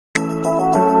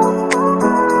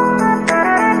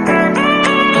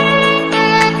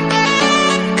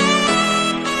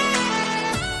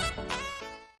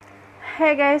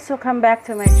Hi guys, welcome back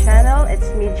to my channel.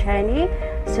 It's me, Jenny.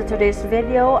 So today's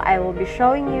video, I will be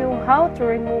showing you how to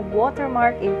remove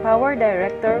watermark in Power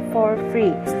Director for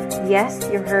free. Yes,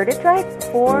 you heard it right,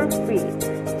 for free.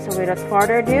 So without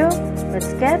further ado,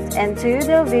 let's get into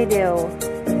the video.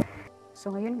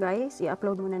 So ngayon guys,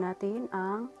 i-upload muna natin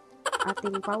ang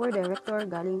ating Power Director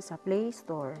galing sa Play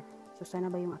Store. So sana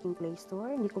ba yung aking Play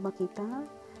Store? Hindi ko makita.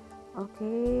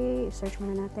 Okay, search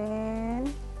muna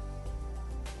natin.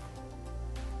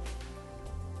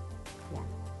 Yan.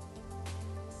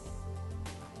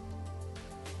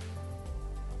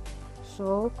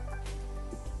 So,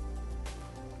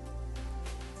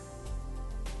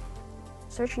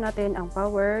 search natin ang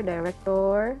Power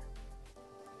Director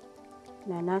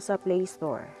na nasa Play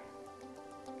Store.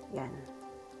 Yan.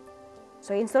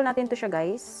 So, install natin to siya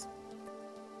guys.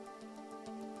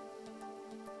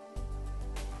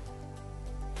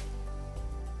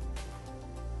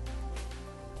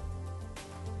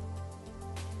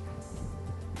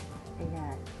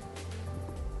 Ayan.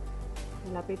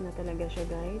 Malapit na talaga siya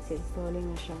guys. Installing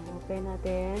na siya. Open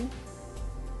natin.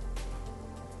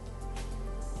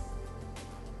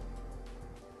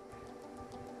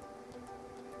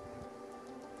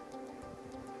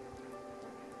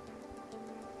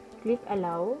 Click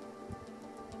allow.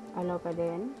 Allow pa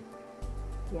din.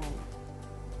 Yan.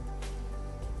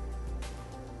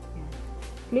 Yan.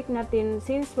 Click natin.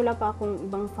 Since wala pa akong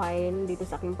ibang file dito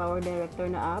sa aking Power Director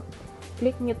na app,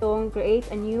 click nyo tong create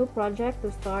a new project to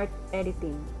start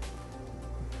editing.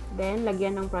 Then,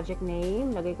 lagyan ng project name.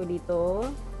 Lagay ko dito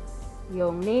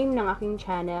yung name ng aking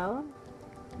channel.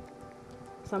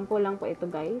 Sample lang po ito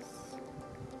guys.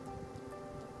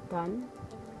 Done.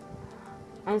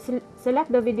 And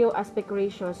select the video aspect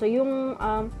ratio. So, yung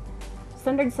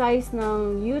standard size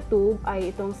ng YouTube ay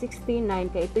itong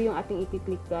 16:9. Kaya ito yung ating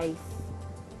i-click guys.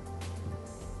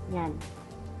 Yan.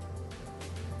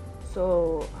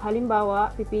 So,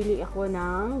 halimbawa, pipili ako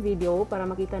ng video para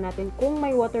makita natin kung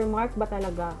may watermark ba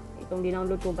talaga. Itong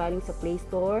dinownload ko galing sa Play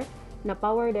Store na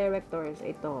Power Directors.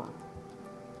 Ito.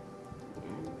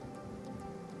 Yan.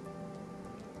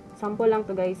 Sample lang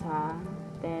to guys ha.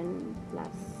 10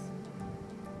 plus.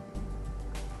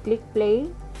 Click play.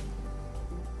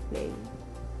 Play.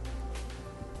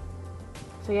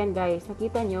 So, yan guys.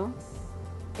 Nakita nyo?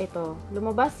 Ito.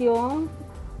 Lumabas yung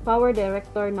Power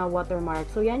Director na watermark.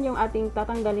 So, yan yung ating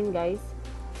tatanggalin guys.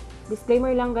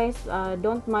 Disclaimer lang guys.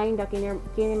 Don't mind the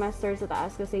KineMaster sa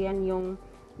taas kasi yan yung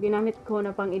ginamit ko na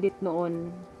pang-edit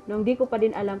noon. Nung di ko pa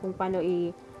din alam kung paano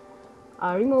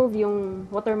remove yung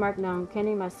watermark ng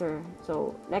KineMaster.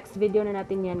 So, next video na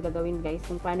natin yan gagawin guys.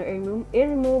 Kung paano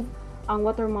i-remove ang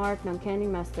watermark ng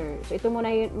KineMaster. So, ito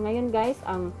muna ngayon guys,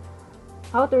 ang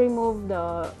how to remove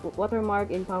the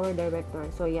watermark in Power Director.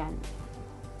 So, yan.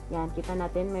 Yan, kita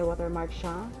natin, may watermark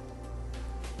siya.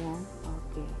 Yan,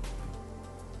 okay.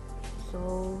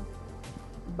 So,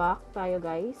 back tayo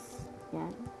guys.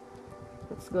 Yan.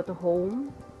 Let's go to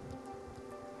home.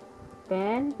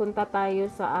 Then, punta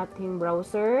tayo sa ating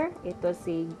browser. Ito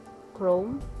si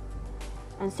Chrome.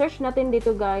 And search natin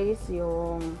dito guys,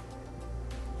 yung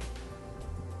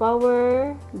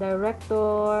Power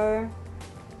Director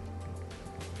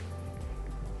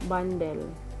Bundle.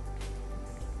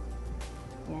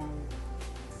 Yan.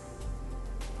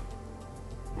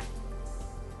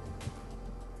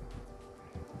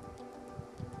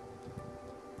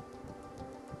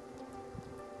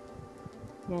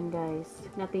 Yan guys.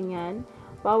 Natin yan.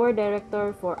 Power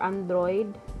Director for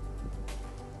Android.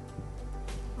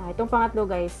 Itong pangatlo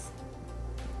guys.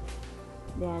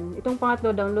 Yan. Itong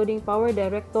pangatlo, downloading Power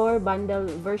Director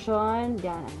Bundle version.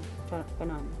 Yan.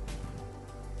 Kanon.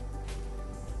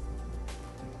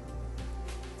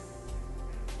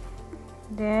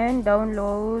 Then,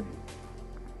 download.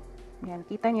 Yan.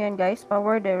 Kita nyo yan guys.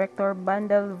 Power Director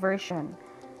Bundle version.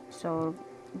 So,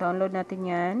 download natin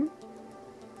yan.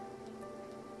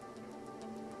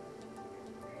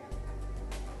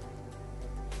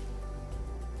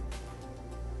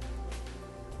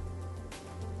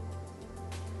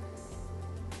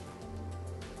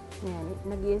 Yan,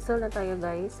 nag-install na tayo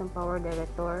guys ng Power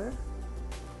Director.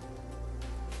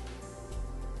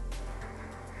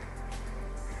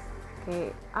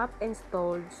 Okay, app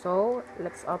installed. So,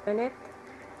 let's open it.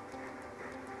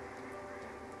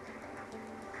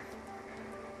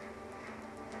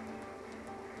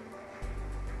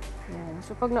 Yan.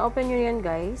 So, pag na-open nyo yan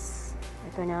guys,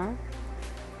 ito na.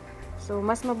 So,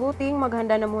 mas mabuting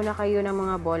maghanda na muna kayo ng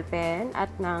mga ballpen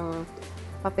at ng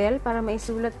papel para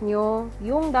maisulat nyo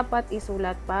yung dapat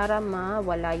isulat para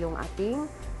mawala yung ating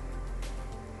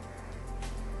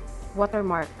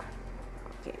watermark.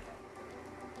 Okay.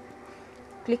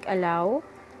 Click allow.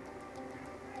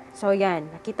 So, yan.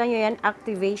 Nakita nyo yan,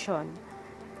 activation.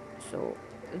 So,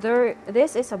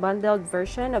 this is a bundled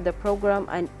version of the program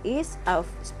and is a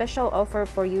special offer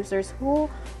for users who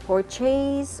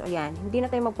purchase. Ayan, hindi na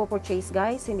tayo magpo-purchase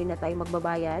guys, hindi na tayo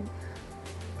magbabayad.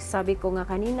 Sabi ko nga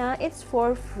kanina, it's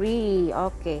for free.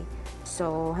 Okay.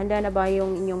 So, handa na ba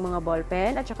yung inyong mga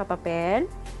ballpen at saka papel?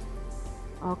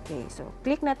 Okay. So,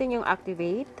 click natin yung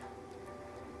activate.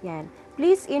 Yan.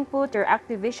 Please input your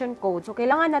activation code. So,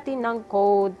 kailangan natin ng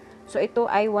code. So, ito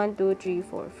ay 1, 2, 3,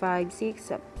 4, 5,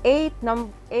 6,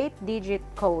 8 digit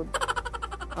code.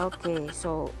 Okay.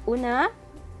 So, una,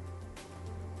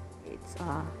 it's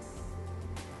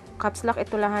caps lock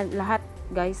ito lahat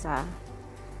guys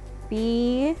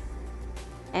P,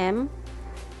 M,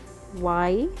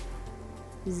 Y,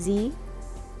 Z,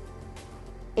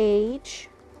 H,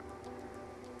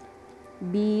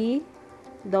 B,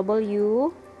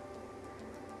 W,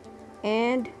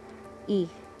 and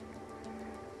E.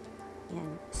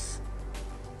 Yan.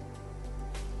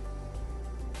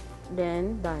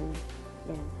 Then, done.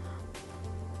 Yan.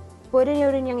 Pwede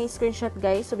nyo rin yung screenshot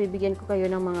guys. So, bibigyan ko kayo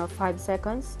ng mga 5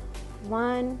 seconds.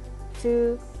 1,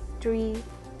 2, 3,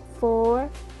 4,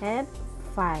 and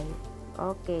 5.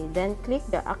 Okay. Then, click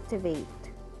the activate.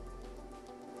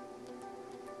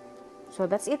 So,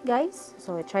 that's it guys.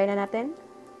 So, try na natin.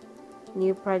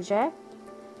 New project.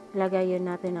 Lagayin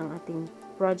natin ang ating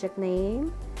project name.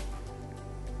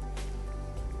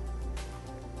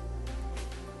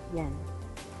 Yan.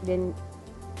 Then,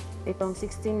 itong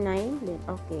 16.9. Then,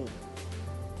 okay.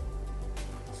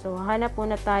 So, hanap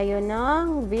muna tayo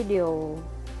ng video.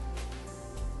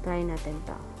 Try natin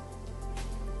to.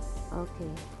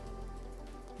 Okay.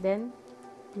 Then,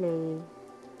 play.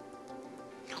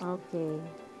 Okay.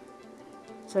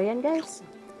 So, yan guys.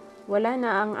 Wala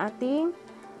na ang ating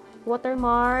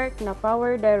watermark na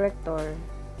power director.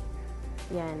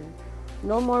 Yan.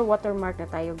 No more watermark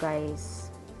na tayo guys.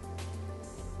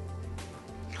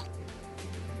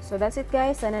 So, that's it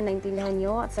guys. Sana naintindihan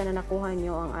nyo at sana nakuha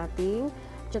nyo ang ating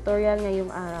tutorial ngayong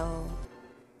araw.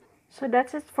 So,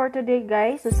 that's it for today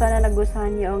guys. So, sana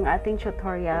nagustuhan nyo ang ating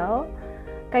tutorial.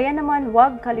 Kaya naman,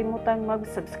 huwag kalimutang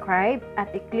mag-subscribe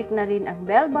at i-click na rin ang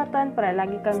bell button para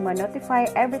lagi kang ma-notify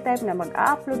every time na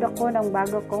mag-upload ako ng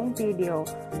bago kong video.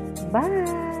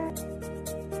 Bye!